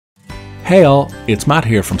Hey all, it's Matt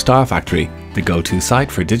here from Style Factory, the go-to site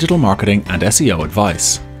for digital marketing and SEO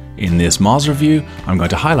advice. In this Moz review, I'm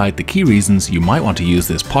going to highlight the key reasons you might want to use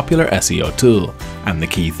this popular SEO tool and the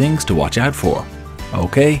key things to watch out for.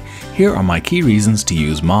 Okay, here are my key reasons to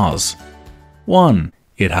use Moz. 1.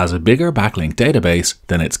 It has a bigger backlink database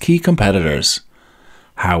than its key competitors.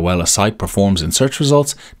 How well a site performs in search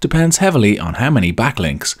results depends heavily on how many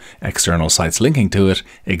backlinks, external sites linking to it,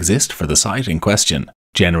 exist for the site in question.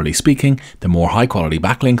 Generally speaking, the more high-quality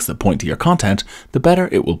backlinks that point to your content, the better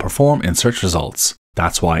it will perform in search results.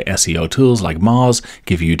 That's why SEO tools like Moz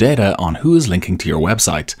give you data on who is linking to your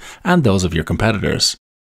website and those of your competitors.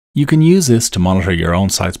 You can use this to monitor your own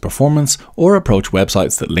site's performance or approach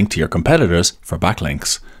websites that link to your competitors for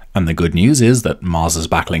backlinks. And the good news is that Moz's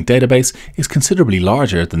backlink database is considerably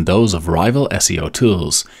larger than those of rival SEO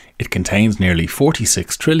tools. It contains nearly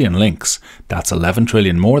 46 trillion links. That's 11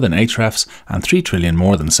 trillion more than Ahrefs and 3 trillion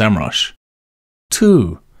more than SEMrush.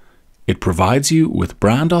 2. It provides you with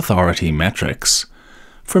brand authority metrics.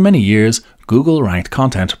 For many years, Google ranked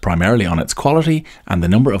content primarily on its quality and the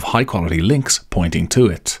number of high-quality links pointing to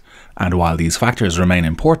it. And while these factors remain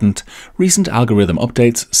important, recent algorithm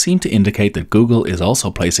updates seem to indicate that Google is also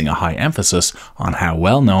placing a high emphasis on how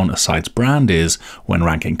well known a site's brand is when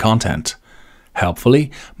ranking content. Helpfully,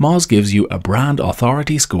 Moz gives you a brand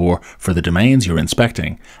authority score for the domains you're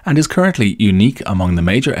inspecting and is currently unique among the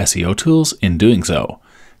major SEO tools in doing so.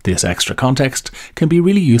 This extra context can be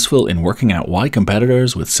really useful in working out why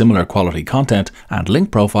competitors with similar quality content and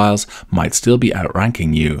link profiles might still be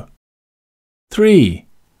outranking you. 3.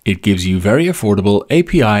 It gives you very affordable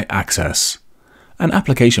API access. An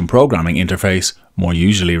application programming interface, more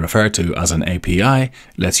usually referred to as an API,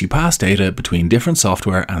 lets you pass data between different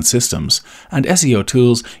software and systems, and SEO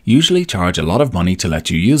tools usually charge a lot of money to let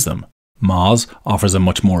you use them. Moz offers a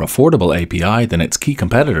much more affordable API than its key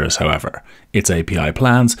competitors, however. Its API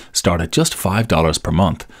plans start at just $5 per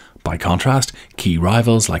month. By contrast, key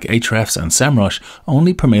rivals like Ahrefs and SEMrush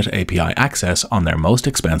only permit API access on their most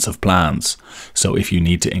expensive plans. So if you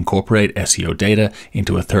need to incorporate SEO data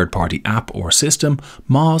into a third-party app or system,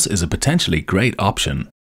 Moz is a potentially great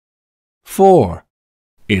option. 4.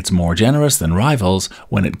 It's more generous than rivals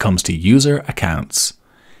when it comes to user accounts.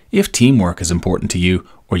 If teamwork is important to you,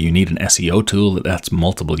 or you need an SEO tool that lets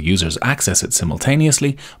multiple users access it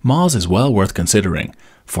simultaneously, Moz is well worth considering.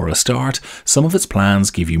 For a start, some of its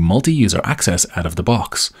plans give you multi-user access out of the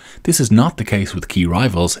box. This is not the case with key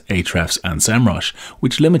rivals, Ahrefs and SEMrush,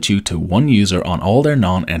 which limit you to one user on all their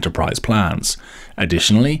non-enterprise plans.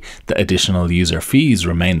 Additionally, the additional user fees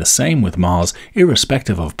remain the same with Moz,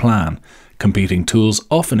 irrespective of plan. Competing tools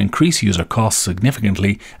often increase user costs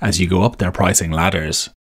significantly as you go up their pricing ladders.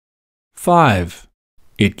 5.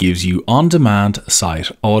 It gives you on-demand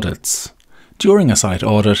site audits. During a site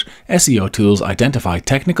audit, SEO tools identify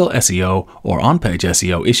technical SEO or on-page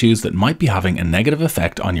SEO issues that might be having a negative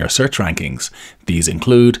effect on your search rankings. These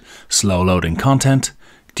include slow loading content,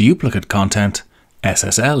 duplicate content,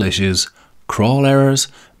 SSL issues, crawl errors,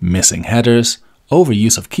 missing headers,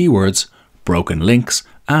 overuse of keywords, broken links,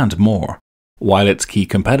 and more. While its key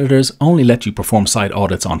competitors only let you perform site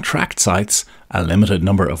audits on tracked sites, a limited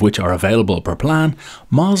number of which are available per plan,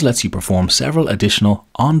 Moz lets you perform several additional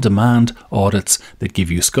on-demand audits that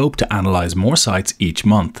give you scope to analyze more sites each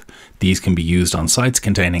month. These can be used on sites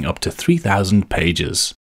containing up to 3,000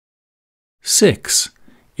 pages. 6.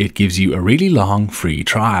 It gives you a really long free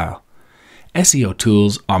trial. SEO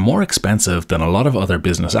tools are more expensive than a lot of other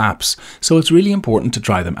business apps, so it's really important to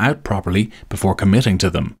try them out properly before committing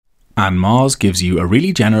to them. And Moz gives you a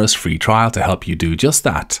really generous free trial to help you do just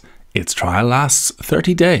that. Its trial lasts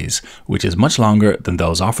 30 days, which is much longer than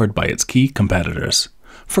those offered by its key competitors.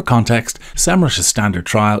 For context, SEMrush's standard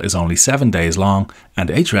trial is only 7 days long, and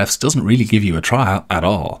Ahrefs doesn't really give you a trial at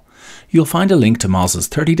all. You'll find a link to Moz's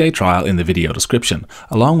 30-day trial in the video description,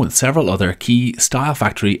 along with several other key Style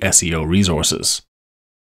Factory SEO resources.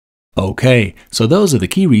 Okay, so those are the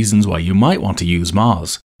key reasons why you might want to use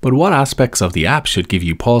Moz. But what aspects of the app should give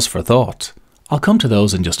you pause for thought? I'll come to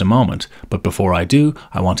those in just a moment, but before I do,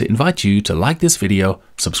 I want to invite you to like this video,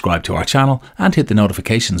 subscribe to our channel, and hit the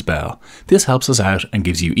notifications bell. This helps us out and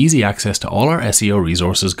gives you easy access to all our SEO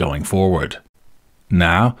resources going forward.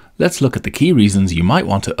 Now, let's look at the key reasons you might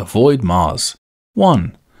want to avoid Moz.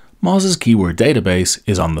 1. Moz's keyword database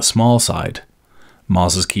is on the small side.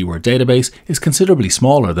 Moz's keyword database is considerably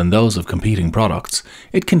smaller than those of competing products.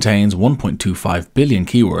 It contains 1.25 billion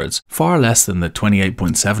keywords, far less than the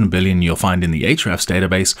 28.7 billion you'll find in the Ahrefs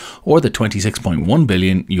database or the 26.1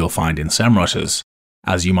 billion you'll find in SEMrush's.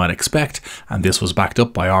 As you might expect, and this was backed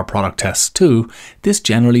up by our product tests too, this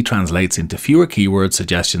generally translates into fewer keyword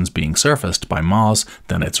suggestions being surfaced by Moz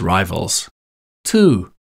than its rivals.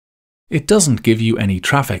 2. It doesn't give you any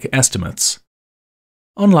traffic estimates.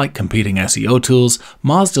 Unlike competing SEO tools,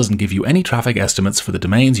 Moz doesn't give you any traffic estimates for the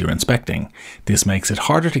domains you're inspecting. This makes it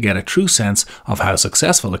harder to get a true sense of how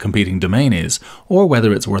successful a competing domain is, or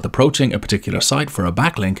whether it's worth approaching a particular site for a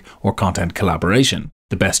backlink or content collaboration.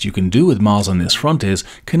 The best you can do with Moz on this front is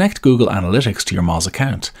connect Google Analytics to your Moz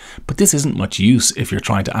account, but this isn't much use if you're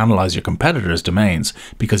trying to analyze your competitors' domains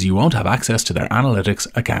because you won't have access to their analytics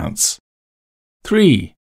accounts.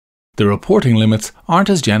 3. The reporting limits aren't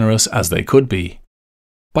as generous as they could be.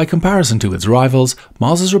 By comparison to its rivals,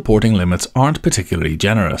 Moz's reporting limits aren't particularly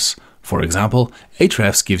generous. For example,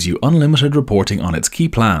 Ahrefs gives you unlimited reporting on its key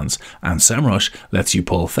plans, and SEMrush lets you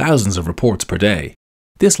pull thousands of reports per day.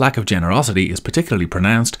 This lack of generosity is particularly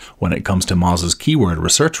pronounced when it comes to Moz's keyword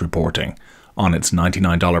research reporting. On its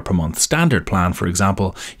 $99 per month standard plan, for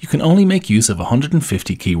example, you can only make use of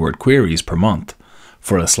 150 keyword queries per month.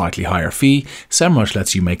 For a slightly higher fee, SEMrush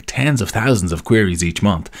lets you make tens of thousands of queries each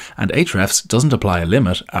month, and Ahrefs doesn't apply a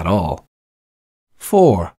limit at all.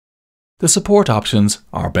 4. The support options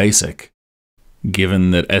are basic. Given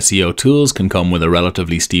that SEO tools can come with a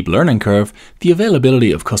relatively steep learning curve, the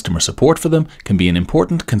availability of customer support for them can be an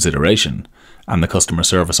important consideration, and the customer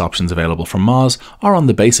service options available from Moz are on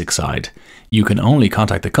the basic side. You can only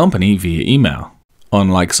contact the company via email.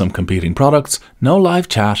 Unlike some competing products, no live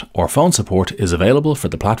chat or phone support is available for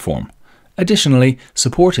the platform. Additionally,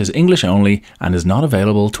 support is English only and is not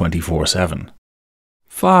available 24/7.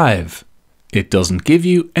 5. It doesn't give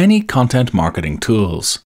you any content marketing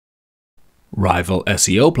tools. Rival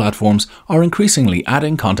SEO platforms are increasingly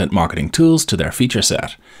adding content marketing tools to their feature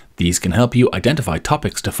set. These can help you identify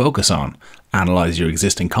topics to focus on, analyze your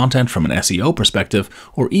existing content from an SEO perspective,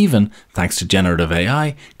 or even, thanks to generative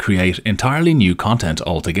AI, create entirely new content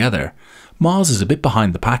altogether. Moz is a bit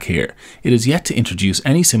behind the pack here. It is yet to introduce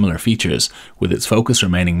any similar features, with its focus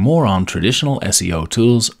remaining more on traditional SEO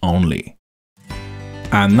tools only.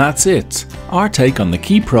 And that's it, our take on the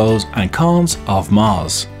key pros and cons of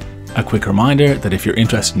Moz. A quick reminder that if you're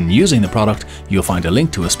interested in using the product, you'll find a link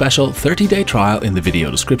to a special 30-day trial in the video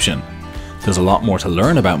description. There's a lot more to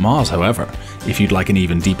learn about Moz, however. If you'd like an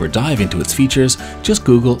even deeper dive into its features, just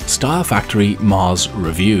Google Style Factory Moz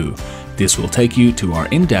Review. This will take you to our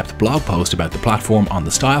in-depth blog post about the platform on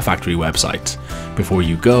the Style Factory website. Before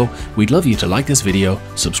you go, we'd love you to like this video,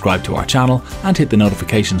 subscribe to our channel, and hit the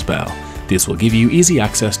notifications bell. This will give you easy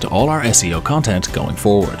access to all our SEO content going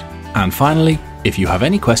forward. And finally, if you have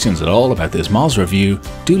any questions at all about this Moz review,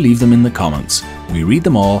 do leave them in the comments. We read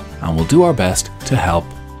them all and will do our best to help